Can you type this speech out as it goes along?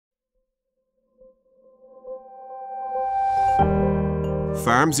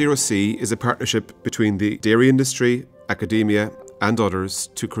Farm Zero C is a partnership between the dairy industry, academia and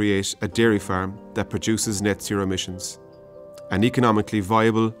others to create a dairy farm that produces net zero emissions, an economically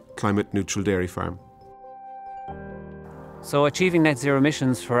viable, climate-neutral dairy farm. So achieving net zero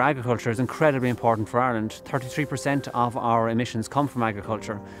emissions for agriculture is incredibly important for Ireland. 33% of our emissions come from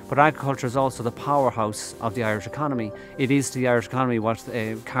agriculture, but agriculture is also the powerhouse of the Irish economy. It is to the Irish economy what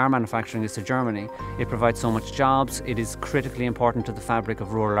car manufacturing is to Germany. It provides so much jobs, it is critically important to the fabric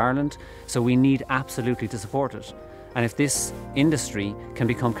of rural Ireland, so we need absolutely to support it. And if this industry can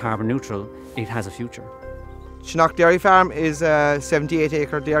become carbon neutral, it has a future. Shinach Dairy Farm is a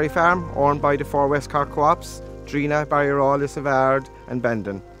 78-acre dairy farm owned by the 4 West Cork co-ops, Drina, Barryrall, Swards and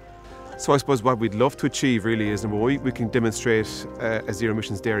Bandon. So I suppose what we'd love to achieve really is, number one, we can demonstrate a zero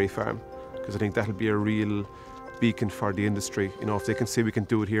emissions dairy farm, because I think that'll be a real beacon for the industry. You know, if they can see we can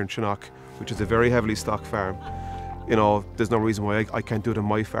do it here in Shinach, which is a very heavily stocked farm, you know, there's no reason why I can't do it on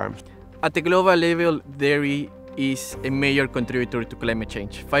my farm. At the global level, dairy is a major contributor to climate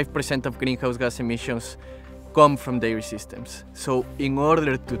change. 5% of greenhouse gas emissions come from dairy systems. So in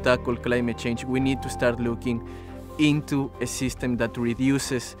order to tackle climate change, we need to start looking into a system that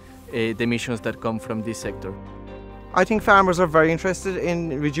reduces the emissions that come from this sector. I think farmers are very interested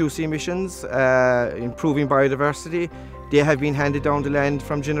in reducing emissions, improving biodiversity. They have been handed down the land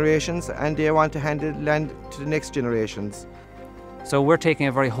from generations and they want to hand the land to the next generations. So we're taking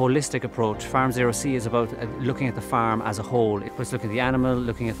a very holistic approach. Farm Zero C is about looking at the farm as a whole. It's looking at the animal,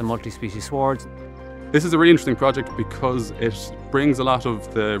 looking at the multi-species swards. This is a really interesting project because it brings a lot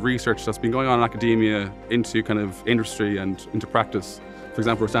of the research that's been going on in academia into kind of industry and into practice. For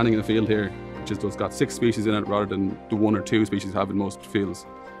example, we're standing in a field here which has got 6 species in it rather than the 1 or 2 species have in most fields.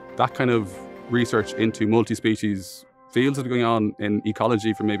 That kind of research into multi-species fields has been going on in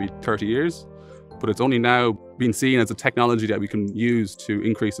ecology for maybe 30 years, but it's only now been seen as a technology that we can use to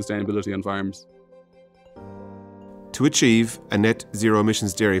increase sustainability on farms. To achieve a net zero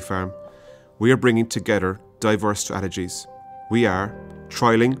emissions dairy farm, we are bringing together diverse strategies. We are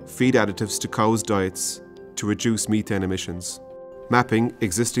trialling feed additives to cows' diets to reduce methane emissions, mapping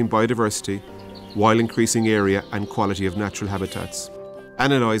existing biodiversity while increasing area and quality of natural habitats,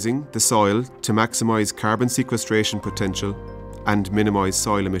 analysing the soil to maximise carbon sequestration potential and minimise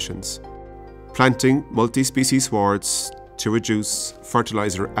soil emissions, planting multi-species swards to reduce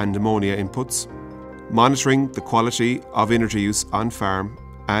fertiliser and ammonia inputs, monitoring the quality of energy use on farm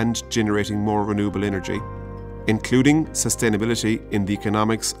and generating more renewable energy, including sustainability in the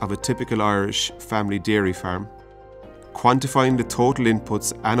economics of a typical Irish family dairy farm, quantifying the total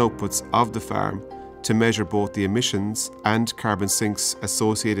inputs and outputs of the farm to measure both the emissions and carbon sinks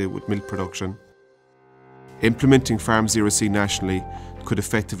associated with milk production. Implementing Farm Zero C nationally could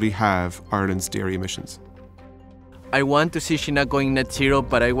effectively halve Ireland's dairy emissions. I want to see Shinach going net zero,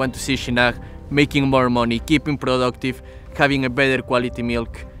 but I want to see Shinach making more money, keeping productive, having a better quality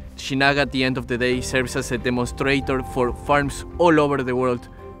milk. Shinach at the end of the day serves as a demonstrator for farms all over the world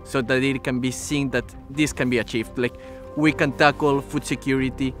so that it can be seen that this can be achieved. Like, we can tackle food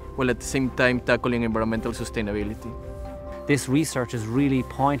security while at the same time tackling environmental sustainability. This research is really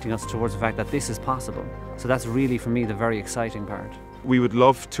pointing us towards the fact that this is possible. So that's really, for me, the very exciting part. We would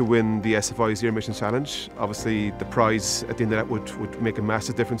love to win the SFI Zero Emissions Challenge. Obviously, the prize at the end of that would make a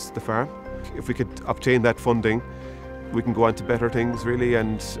massive difference to the farm. If we could obtain that funding, we can go on to better things really,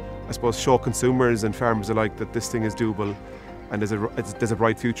 and I suppose show consumers and farmers alike that this thing is doable and there's a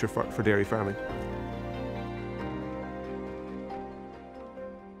bright future for dairy farming.